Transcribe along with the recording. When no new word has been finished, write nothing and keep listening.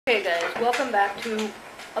Hey guys, welcome back to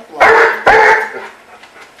a vlog.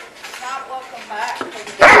 Not welcome back to the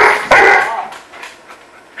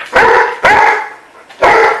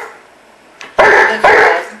This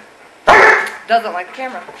dog doesn't like the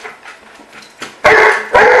camera.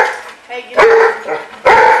 Hey, you know,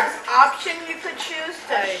 this option you could choose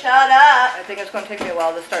to shut up. I think it's going to take me a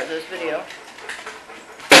while to start this video.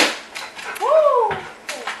 Woo!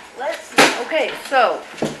 Let's see. Okay, so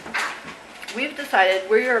we've decided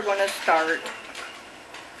we are going to start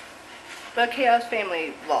the Khaos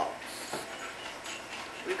family vlogs.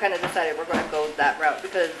 We've kind of decided we're going to go that route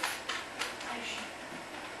because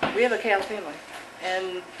we have a Khaos family.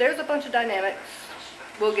 And there's a bunch of dynamics.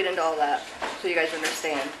 We'll get into all that so you guys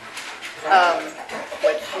understand.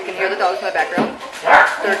 Which you can hear the dogs in the background.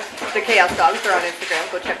 They're the Khaos dogs. They're on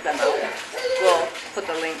Instagram. Go check them out. We'll put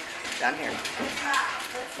the link down here.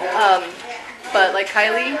 But like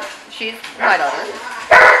Kylie, she's my daughter.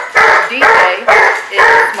 DJ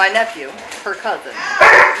is my nephew, her cousin.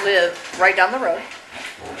 Live right down the road.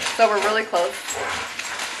 So we're really close.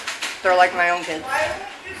 They're like my own kids.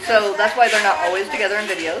 So that's why they're not always together in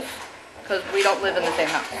videos, because we don't live in the same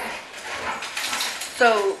house.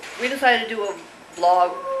 So we decided to do a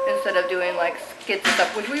vlog instead of doing like skits and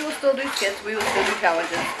stuff, which we will still do skits, we will still do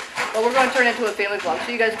challenges, but we're going to turn it into a family vlog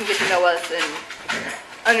so you guys can get to know us and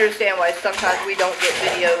understand why sometimes we don't get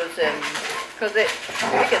videos, and because it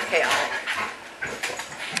gets chaotic.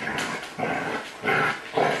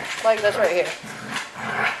 Like this right here.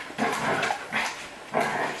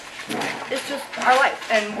 It's just our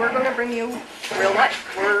life, and we're going to bring you real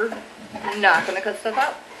life. We're not going to cut stuff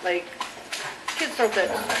out. Like, kids throw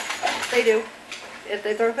fits. They do. If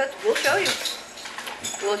they throw fits, we'll show you.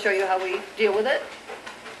 We'll show you how we deal with it.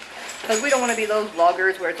 Because we don't want to be those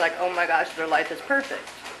vloggers where it's like, oh my gosh, their life is perfect.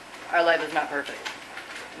 Our life is not perfect.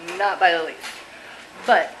 Not by the least.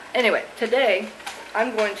 But, anyway, today,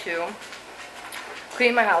 I'm going to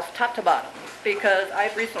clean my house top to bottom. Because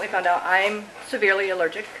I've recently found out I'm severely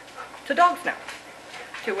allergic to dogs now.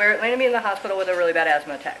 To where it landed me in the hospital with a really bad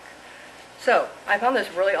asthma attack. So, I found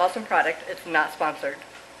this really awesome product. It's not sponsored.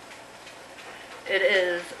 It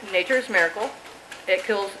is Nature's Miracle. It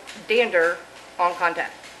kills dander on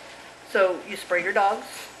contact. So, you spray your dogs.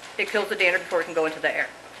 It kills the dander before it can go into the air.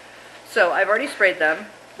 So, I've already sprayed them,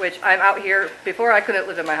 which I'm out here. Before, I couldn't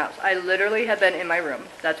live in my house. I literally have been in my room.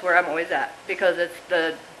 That's where I'm always at. Because it's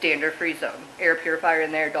the dander-free zone. Air purifier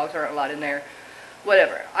in there. Dogs aren't allowed in there.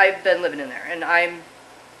 Whatever. I've been living in there. And I'm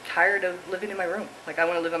tired of living in my room. Like, I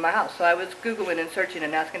want to live in my house. So I was Googling and searching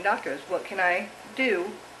and asking doctors, what can I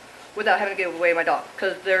do without having to give away my dog?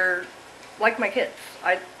 Because they're like my kids.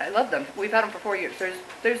 I love them. We've had them for 4 years.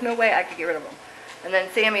 There's no way I could get rid of them. And then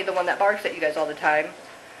Sammy, the one that barks at you guys all the time,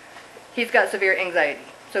 he's got severe anxiety.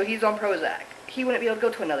 So he's on Prozac. He wouldn't be able to go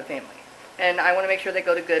to another family. And I want to make sure they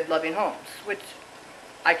go to good, loving homes, which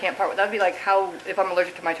I can't part with. That would be like how if I'm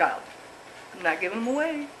allergic to my child. I'm not giving them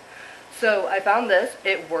away. So I found this.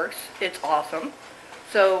 It works. It's awesome.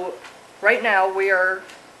 So right now we are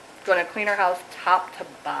going to clean our house top to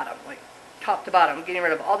bottom. Like top to bottom. Getting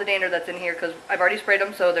rid of all the dander that's in here because I've already sprayed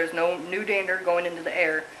them, so there's no new dander going into the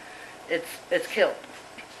air. It's killed.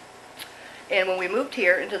 And when we moved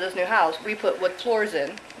here into this new house, we put wood floors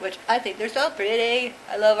in, which I think they're so pretty.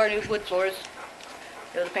 I love our new wood floors.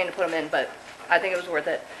 It was a pain to put them in, but I think it was worth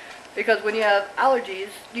it. Because when you have allergies,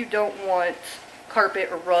 you don't want carpet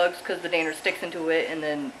or rugs because the dander sticks into it and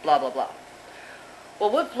then blah blah blah.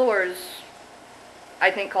 Well, wood floors I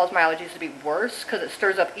think cause my allergies to be worse because it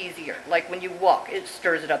stirs up easier. Like when you walk, it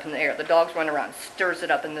stirs it up in the air. The dogs run around, stirs it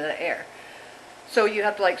up into the air. So you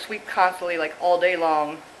have to like sweep constantly, like all day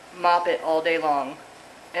long, mop it all day long.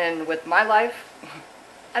 And with my life,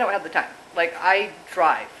 I don't have the time. Like I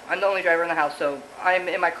drive. I'm the only driver in the house, so I'm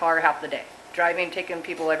in my car half the day. Driving, taking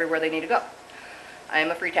people everywhere they need to go. I am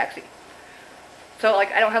a free taxi. So,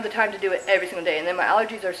 like, I don't have the time to do it every single day. And then my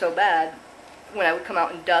allergies are so bad, when I would come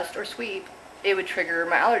out and dust or sweep, it would trigger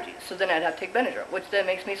my allergies. So then I'd have to take Benadryl, which then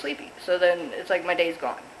makes me sleepy. So then it's like my day's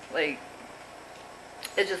gone. Like,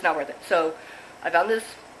 it's just not worth it. So, I found this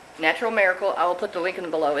Natural Miracle. I will put the link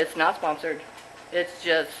in below. It's not sponsored. It's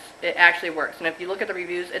just, it actually works. And if you look at the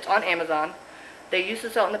reviews, it's on Amazon. They used to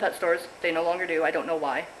sell it in the pet stores. They no longer do. I don't know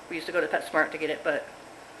why. We used to go to PetSmart to get it, but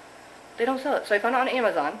they don't sell it. So I found it on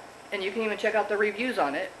Amazon, and you can even check out the reviews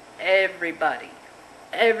on it. Everybody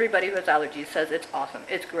who has allergies says it's awesome.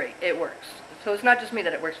 It's great. It works. So it's not just me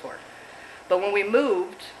that it works for. But when we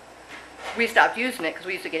moved, we stopped using it because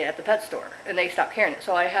we used to get it at the pet store, and they stopped carrying it.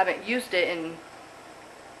 So I haven't used it in,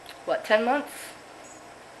 what, 10 months?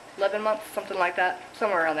 11 months? Something like that.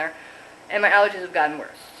 Somewhere around there. And my allergies have gotten worse.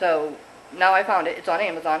 So now I found it. It's on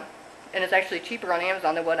Amazon. And it's actually cheaper on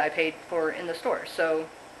Amazon than what I paid for in the store. So,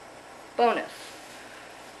 bonus.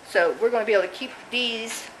 So, we're going to be able to keep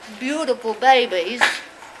these beautiful babies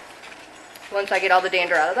once I get all the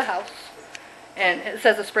dander out of the house. And it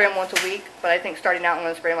says to spray them once a week, but I think starting out I'm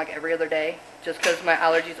going to spray them like every other day, just because my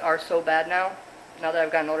allergies are so bad now. Now that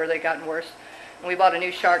I've gotten older, they've gotten worse. And we bought a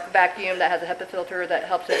new Shark vacuum that has a HEPA filter that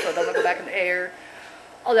helps it so it doesn't go back in the air.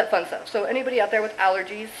 All that fun stuff. So anybody out there with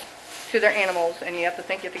allergies to their animals and you have to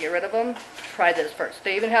think you have to get rid of them, try this first.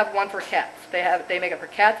 They even have one for cats. They make it for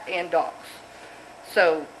cats and dogs.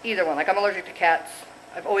 So either one. Like, I'm allergic to cats.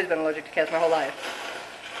 I've always been allergic to cats my whole life.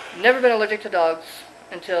 Never been allergic to dogs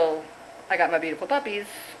until I got my beautiful puppies,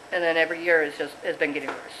 and then every year it's been getting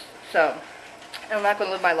worse. So I'm not going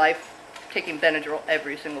to live my life taking Benadryl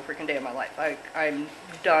every single freaking day of my life. I'm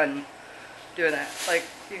done doing that. Like,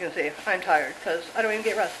 you can see, I'm tired because I don't even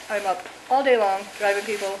get rest. I'm up all day long driving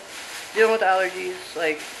people, dealing with allergies,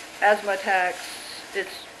 like asthma attacks.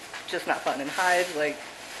 It's just not fun. And hives, like,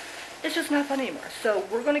 it's just not fun anymore. So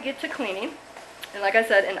we're going to get to cleaning. And like I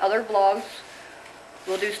said, in other vlogs,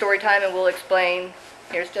 we'll do story time and we'll explain.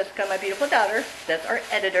 Here's Jessica, my beautiful daughter. That's our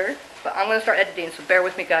editor. But I'm going to start editing, so bear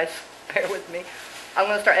with me, guys. Bear with me. I'm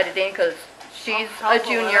going to start editing because she's a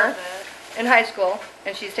junior in high school,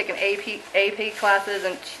 and she's taking AP classes,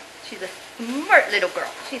 and she's a smart little girl.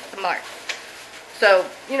 She's smart. So,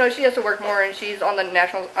 you know, she has to work more, and she's on the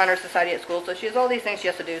National Honor Society at school, so she has all these things she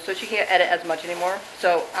has to do, so she can't edit as much anymore.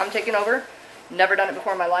 So I'm taking over. Never done it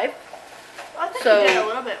before in my life. Well, I think you did a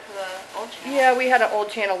little bit for the old channel. Yeah, we had an old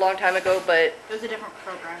channel a long time ago, but it was a different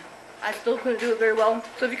program. I still couldn't do it very well.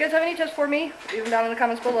 So if you guys have any tips for me, leave them down in the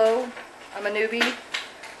comments below. I'm a newbie.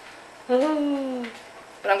 Oh,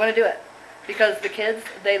 but I'm going to do it. Because the kids,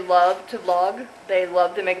 they love to vlog. They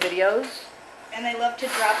love to make videos. And they love to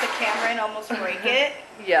drop the camera and almost break it.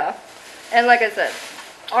 Yeah. And like I said,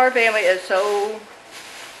 our family is so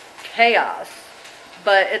chaos.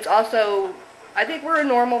 But it's also, I think we're a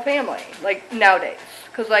normal family, like, nowadays.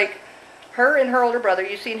 Because, like, her and her older brother,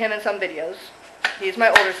 you've seen him in some videos. He's my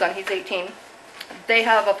older son. He's 18. They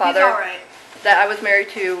have a father that I was married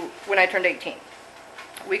to when I turned 18.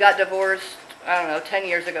 We got divorced, I don't know, 10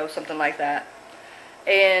 years ago, something like that.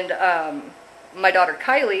 And my daughter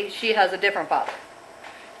Kylie, she has a different father.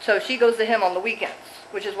 So she goes to him on the weekends,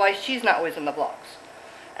 which is why she's not always in the vlogs.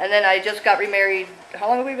 And then I just got remarried. How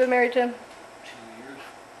long have we been married, Tim?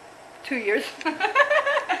 2 years. 2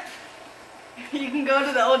 years? You can go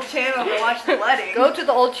to the old channel to watch the wedding. Go to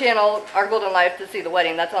the old channel, Our Golden Life, to see the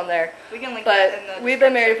wedding. That's on there. We can link that in the But we've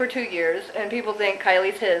been married for 2 years, and people think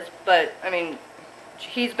Kylie's his, but, I mean,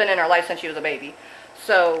 he's been in our life since she was a baby.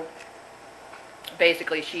 So,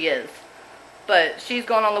 basically, she is. But she's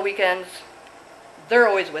gone on the weekends. They're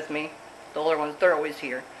always with me. The older ones, they're always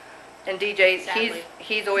here. And DJ,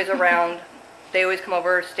 he's always around. They always come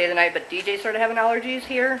over, stay the night, but DJ started having allergies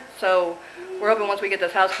here, so we're hoping once we get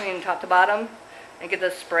this house clean top to bottom and get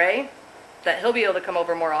this spray, that he'll be able to come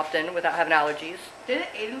over more often without having allergies. Didn't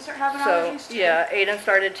Aiden start having allergies too? Yeah, Aiden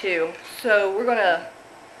started too. So we're gonna,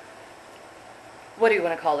 what do you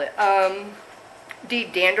want to call it?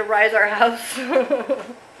 De-danderize our house.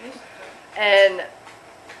 And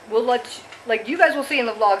we'll let you guys will see in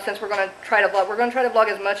the vlog, since we're going to try to vlog. We're going to try to vlog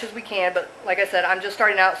as much as we can, but like I said, I'm just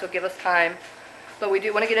starting out, so give us time. But we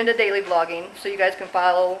do want to get into daily vlogging, so you guys can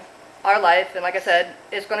follow our life. And like I said,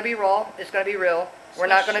 it's going to be raw. It's going to be real. We're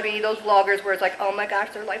not going to be those vloggers where it's like, oh my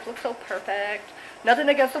gosh, their life looks so perfect. Nothing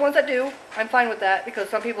against the ones that do. I'm fine with that, because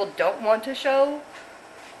some people don't want to show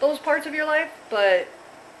those parts of your life, but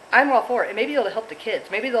I'm all for it. And maybe it'll help the kids.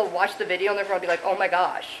 Maybe they'll watch the video and they're going to be like, oh my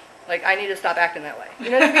gosh. Like, I need to stop acting that way.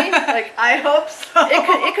 You know what I mean? Like, I hope so.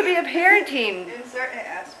 It could be a parenting in certain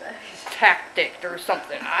aspects tactic or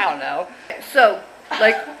something. I don't know. So,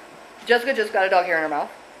 like, Jessica just got a dog hair in her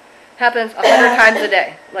mouth. Happens 100 times a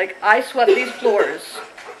day. Like, I swept these floors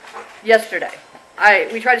yesterday.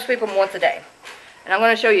 We try to sweep them once a day. And I'm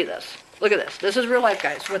going to show you this. Look at this. This is real life,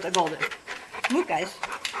 guys, with a golden. Look, guys.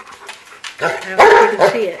 I don't know if you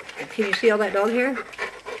can see it. Can you see all that dog hair?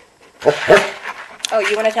 Oh,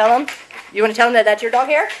 you want to tell them? You want to tell them that that's your dog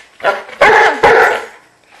hair?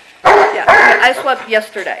 Yeah, I swept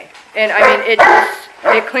yesterday. And, I mean,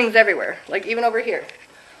 it clings everywhere. Like, even over here.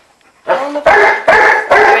 On the floor.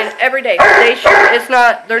 I mean, every day. They shed. It's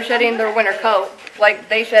not, they're shedding their winter coat. Like,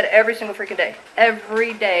 they shed every single freaking day.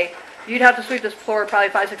 Every day. You'd have to sweep this floor probably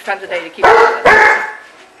 5-6 times a day to keep it going.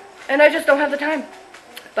 And I just don't have the time.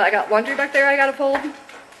 But I got laundry back there I gotta fold.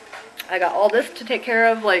 I got all this to take care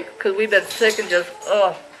of, like, because we've been sick and just,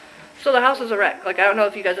 ugh. So the house is a wreck. Like, I don't know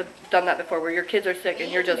if you guys have done that before, where your kids are sick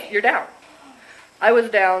and you're down. I was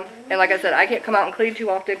down, and like I said, I can't come out and clean too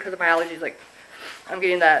often because of my allergies. Like, I'm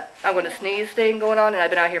getting that I'm going to sneeze thing going on, and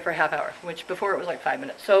I've been out here for a half hour, which before it was like 5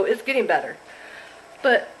 minutes. So it's getting better.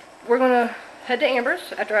 But we're going to head to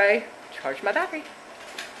Amber's after I charge my battery.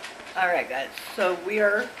 Alright guys, so we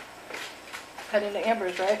are heading to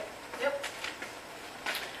Amber's, right? Yep.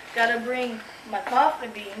 Gotta bring my coffee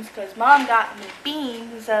beans because Mom got me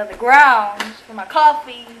beans out of the ground for my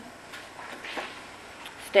coffee.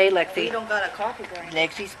 Stay, We Lexi. don't got a coffee grinder.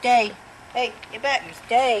 Lexi, stay. Hey, get back.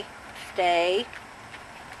 Stay. Stay.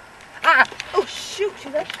 Ah! Oh shoot,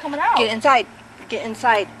 she's actually coming out. Get inside. Get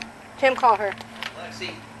inside. Tim, call her.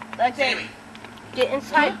 Lexi. Sammy. Get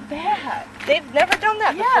inside. Not bad. They've never done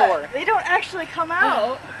that Yeah, before. they don't actually come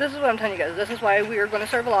out. This is what I'm telling you guys. This is why we are going to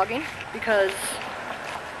start vlogging, because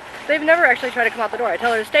they've never actually tried to come out the door. I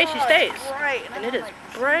tell her to stay, she stays. Right. And it is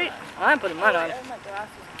bright. I'm putting mine on.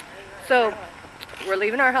 So, we're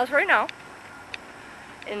leaving our house right now.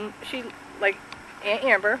 And she, like, Aunt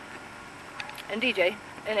Amber, and DJ,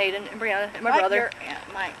 and Aiden, and Brianna, and my brother. Your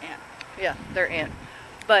aunt, my aunt. Yeah, their aunt.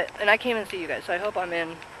 And I came and see you guys, so I hope I'm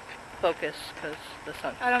in focus, because the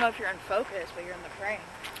sun. I don't know if you're in focus, but you're in the frame.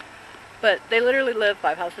 But they literally live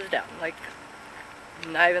 5 houses down. Like,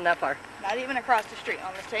 not even that far. Not even across the street,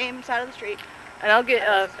 on the same side of the street. And I'll get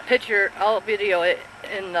a picture, I'll video it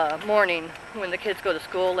in the morning when the kids go to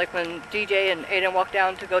school, like when DJ and Aiden walk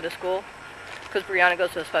down to go to school, because Brianna goes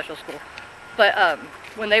to a special school. But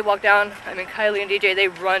when they walk down, I mean Kylie and DJ, they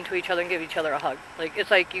run to each other and give each other a hug. Like, it's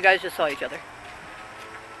like you guys just saw each other.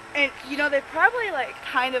 And, you know, they probably, like,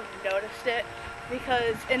 kind of noticed it,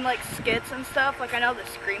 because in, like, skits and stuff, like, I know the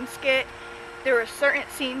Scream skit, there were certain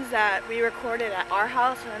scenes that we recorded at our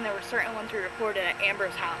house, and then there were certain ones we recorded at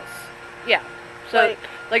Amber's house. Yeah. So,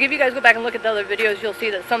 like if you guys go back and look at the other videos, you'll see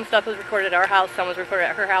that some stuff was recorded at our house, some was recorded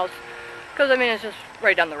at her house. Because, I mean, it's just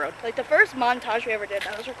right down the road. Like, the first montage we ever did,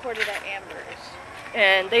 that was recorded at Amber's.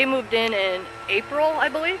 And they moved in April, I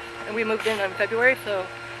believe, and we moved in February, so...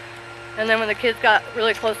 And then when the kids got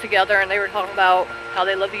really close together and they were talking about how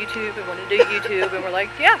they love YouTube and want to do YouTube, and we're like,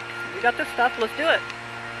 yeah, we got this stuff, let's do it.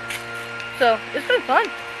 So, it's been fun.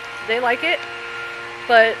 They like it.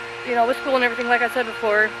 But, you know, with school and everything, like I said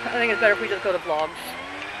before, I think it's better if we just go to vlogs.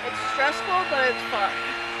 It's stressful, but it's fun.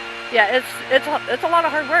 Yeah, it's a lot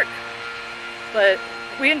of hard work. But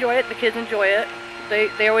we enjoy it, the kids enjoy it.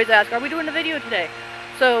 They always ask, are we doing a video today?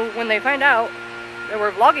 So when they find out that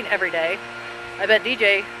we're vlogging every day, I bet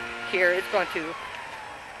DJ here is going to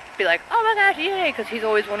be like, oh my gosh, yay, because he's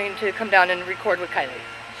always wanting to come down and record with Kylie.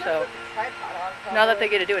 So now that they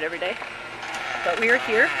get to do it every day. But we are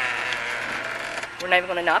here. We're not even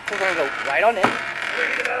going to knock, we're going to go right on in.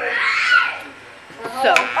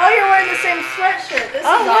 So. Oh, you're wearing the same sweatshirt. This is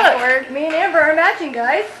awkward. Look, me and Amber are matching,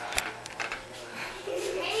 guys.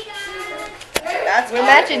 That's We're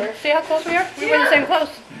matching. See how close we are? We wear the same clothes.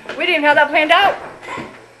 We didn't have that planned out.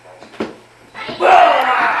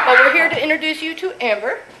 But we're here to introduce you to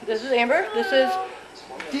Amber. This is Amber. This is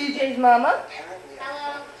DJ's mama.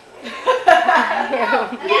 Hello.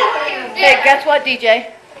 Hey, guess what,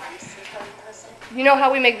 DJ? You know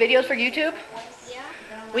how we make videos for YouTube? Yeah.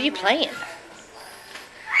 What are you playing?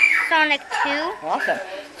 Sonic 2. Awesome.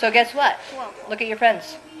 So guess what? Look at your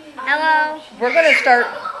friends. Hello. We're going to start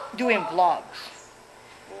doing vlogs.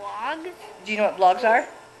 Vlogs. Do you know what vlogs are?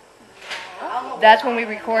 That's when we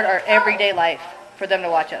record our everyday life for them to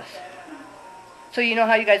watch us. So you know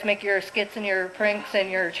how you guys make your skits and your pranks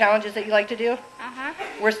and your challenges that you like to do? Uh-huh.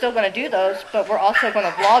 We're still going to do those, but we're also going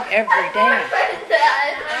to vlog every day.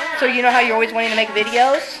 So you know how you're always wanting to make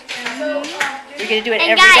videos? We're going to do it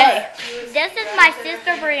And every day. guys, this is my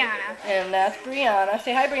sister Brianna. And that's Brianna.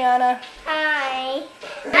 Say hi, Brianna. Hi.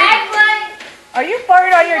 Hi, Are you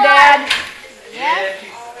farting on your dad? Yes.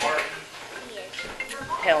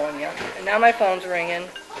 Telling you. And now my phone's ringing.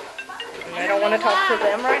 And I don't want to talk to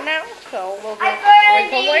them right now, so we'll just wait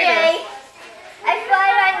till later. I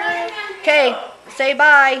farted on you. Okay, say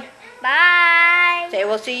bye. Bye. Say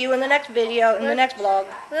we'll see you in the next video, in the next vlog.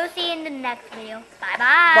 We'll see you in the next video.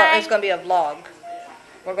 Bye-bye. Well, it's going to be a vlog.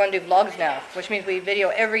 We're going to do vlogs now, which means we video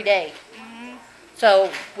every day. So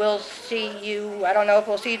we'll see you, I don't know if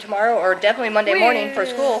we'll see you tomorrow or definitely Monday morning for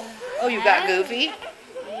school. Oh, you got Goofy?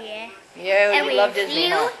 Yeah. Yeah, And you we love see Disney,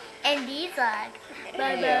 you huh? in these vlogs.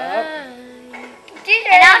 Bye-bye. Yep.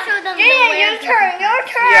 And I'll show them your turn.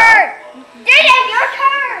 Yeah. Your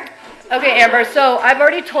turn. Okay, Amber, so I've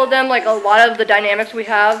already told them like a lot of the dynamics we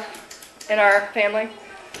have in our family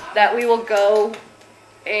that we will go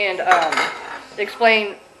and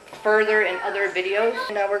explain further in other videos.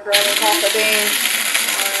 Now we're growing coffee beans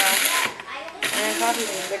and coffee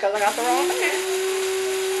beans because I got the wrong thing.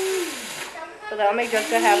 So that'll make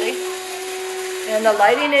Jessica happy. And the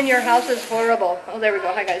lighting in your house is horrible. Oh, there we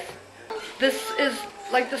go. Hi, guys. This is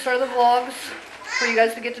like the start of the vlogs for you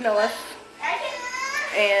guys to get to know us.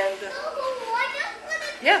 And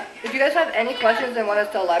yeah, if you guys have any questions and want us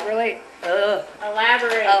to elaborate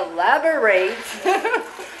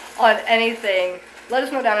on anything, let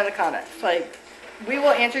us know down in the comments. Like, we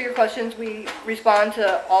will answer your questions. We respond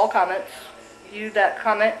to all comments. You that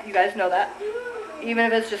comment, you guys know that. Even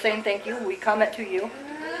if it's just saying thank you, we comment to you.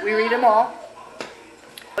 We read them all.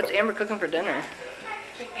 What's Amber cooking for dinner?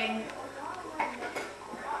 Chicken.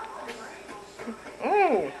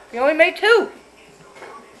 Oh, you only made 2.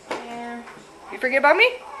 Yeah. You forget about me?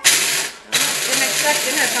 Didn't expect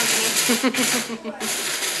dinner company.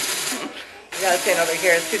 You gotta stand over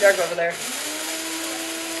here. It's too dark over there.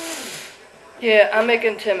 Yeah, I'm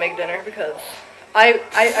making Tim make dinner because I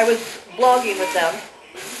was vlogging with them.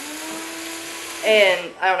 And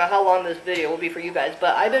I don't know how long this video will be for you guys,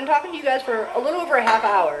 but I've been talking to you guys for a little over a half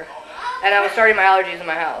hour. And I was starting my allergies in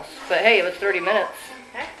my house. But hey, it was 30 minutes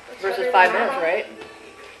versus 5 minutes, right?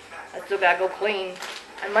 I still gotta go clean.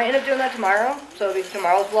 I might end up doing that tomorrow, so it'll be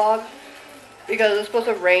tomorrow's vlog. Because it's supposed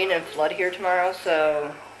to rain and flood here tomorrow,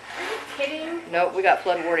 so... Are you kidding? Nope, we got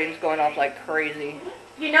flood warnings going off like crazy.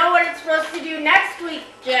 You know what it's supposed to do next week,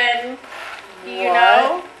 Jen? Do you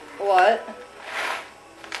know? What?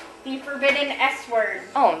 The forbidden S word.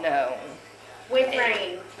 Oh no. With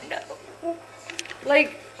rain. No.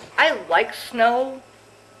 Like, I like snow,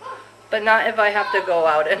 but not if I have to go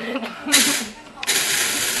out in it.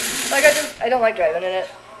 Like, I don't like driving in it.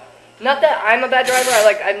 Not that I'm a bad driver,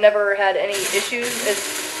 I've never had any issues.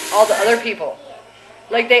 It's all the other people.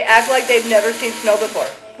 Like, they act like they've never seen snow before.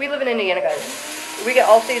 We live in Indiana, guys. We get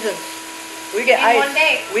all seasons. We get ice. In 1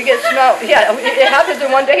 day. We get snow. Yeah, it happens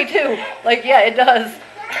in 1 day, too. Like, yeah, it does.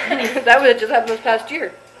 That would just happened this past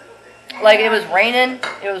year. Like, it was raining,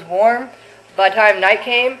 it was warm. By the time night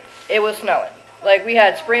came, it was snowing. Like, we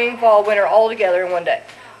had spring, fall, winter all together in 1 day.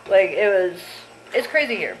 Like, it's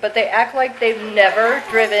crazy here. But they act like they've never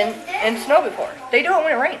driven in snow before. They do it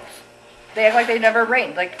when it rains. They act like they've never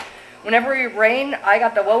rained. Like, whenever it rain, I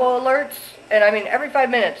got the whoa alerts. And I mean, every 5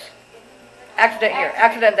 minutes, accident here,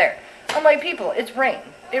 accident there. I'm like, people, it's rain.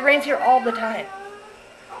 It rains here all the time.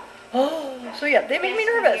 Oh, so yeah, they make me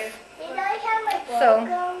nervous. So,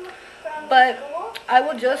 but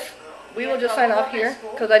we will just sign off here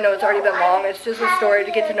because I know it's already been long. It's just a story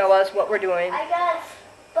to get to know us, what we're doing.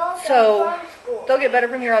 So, they'll get better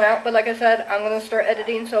from here on out. But like I said, I'm going to start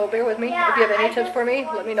editing, so bear with me. If you have any tips for me,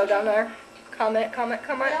 let me know down there. Comment.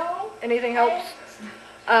 Anything helps.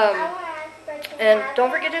 And don't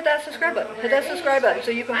forget to hit that subscribe button. Hit that subscribe button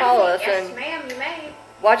so you can follow us and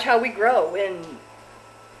watch how we grow and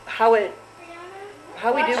how we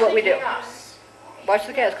do what we do. Watch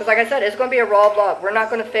the Khaos, because like I said, it's going to be a raw vlog. We're not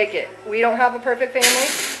going to fake it. We don't have a perfect family.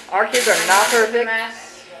 Our kids are not perfect.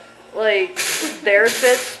 Like, there's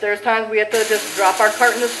fits. There's times we have to just drop our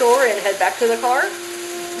cart in the store and head back to the car.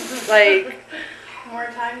 Like, more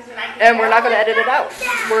times than I can. And we're not going to edit it out.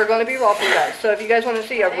 We're going to be raw for you guys. So if you guys want to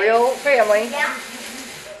see a real family,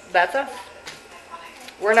 that's us.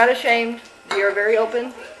 We're not ashamed. We are very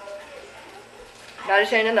open. Not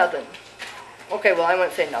ashamed of nothing. Okay, well, I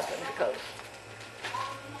wouldn't say nothing because,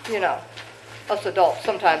 you know, us adults,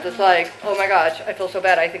 sometimes it's like, oh my gosh, I feel so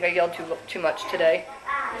bad. I think I yelled too much today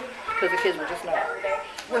because the kids were just not.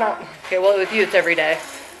 We're not. Okay, well, with you, it's every day.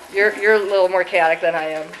 You're a little more chaotic than I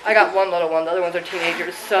am. I got one little one. The other ones are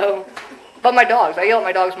teenagers, so. But my dogs. I yell at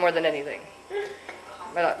my dogs more than anything.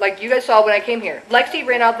 Like you guys saw when I came here. Lexi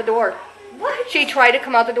ran out the door. What? She tried to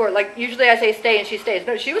come out the door. Like, usually I say stay and she stays.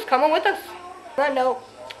 No, she was coming with us. On that note,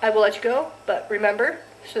 I will let you go. But remember,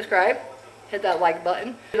 subscribe. Hit that like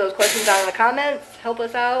button. Those questions down in the comments. Help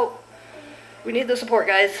us out. We need the support,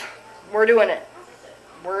 guys. We're doing it.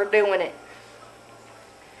 We're doing it.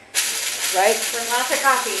 Right? Bring lots of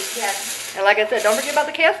coffee, yes. And like I said, don't forget about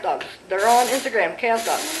the Khaos dogs. They're on Instagram, Khaos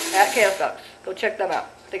dogs, at Khaos dogs. Go check them out.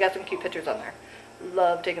 They got some cute pictures on there.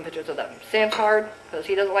 Love taking pictures of them. Sam's hard, because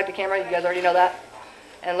he doesn't like the camera. You guys already know that.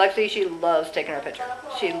 And Lexi, she loves taking her picture.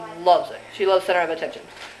 She loves it. She loves center of attention.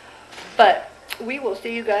 But we will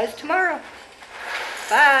see you guys tomorrow.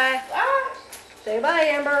 Bye. Bye. Say bye,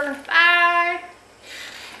 Amber. Bye.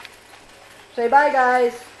 Say bye,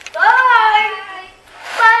 guys. Bye.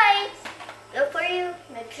 Bye. Look for you.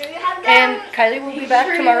 Make sure you have gum. And Kylie will be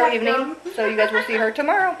back tomorrow evening, so you guys will see her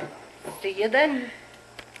tomorrow. See you then.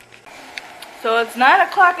 So it's 9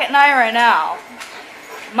 o'clock at night right now.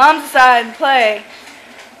 Mom decided to play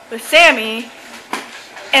with Sammy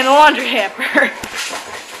in the laundry hamper.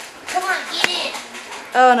 Come on, get in.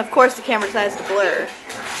 Oh, and of course the camera decides to blur.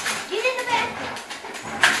 Get in the bathroom.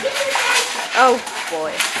 Oh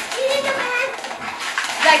boy. Get in the bed.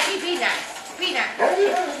 Lexi, be nice. Be nice.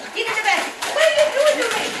 Get in the basket. What are you doing to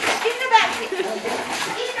me? Get in the basket. Get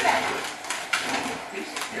in the basket.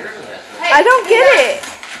 Hey, I don't get it.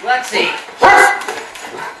 Lexi.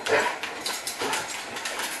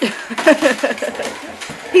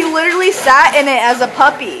 He literally sat in it as a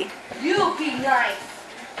puppy. You be nice.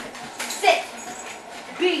 Sit.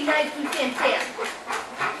 Be nice to Sam Sam.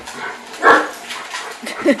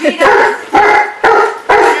 Be nice. Be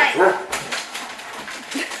nice.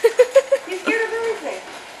 He's scared of everything.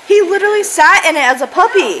 He literally sat in it as a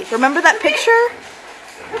puppy. Remember that picture?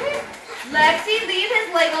 Lexi, leave his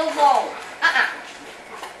leg alone.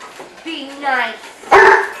 Be nice.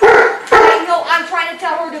 I know, I'm trying to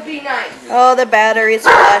tell her to be nice. Oh, the battery's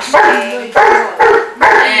flashing. Hey.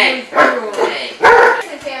 Hey.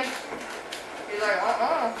 Listen, Sam. He's like,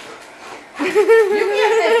 You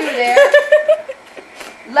can't sit through there.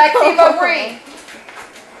 Lexi Marie.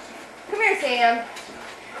 Come here, Sam.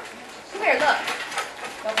 Come here, look.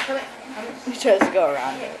 Come here. He tries to go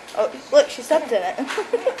around it. Oh, look, she stepped in it. Look.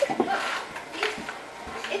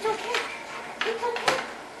 It's okay. It's okay.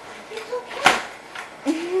 It's okay.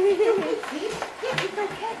 It's okay, see? Yeah, it's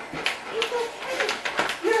okay. It's okay.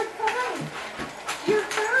 You're fine. You're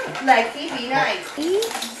fine. Lexi, be nice. You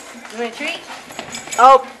want a treat?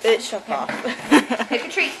 Oh, it shut off. Pick a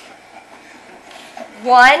treat.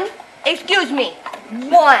 One. Excuse me.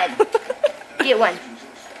 One. Get one.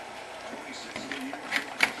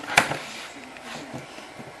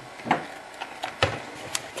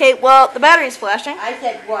 Okay, well, the battery's flashing. I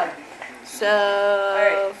said one. So...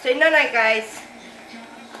 Alright. Say no night, guys.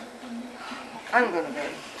 I'm gonna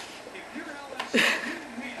bed.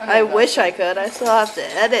 I wish I could. I still have to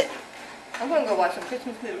edit. I'm gonna go watch some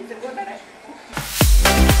Christmas movies and go to bed.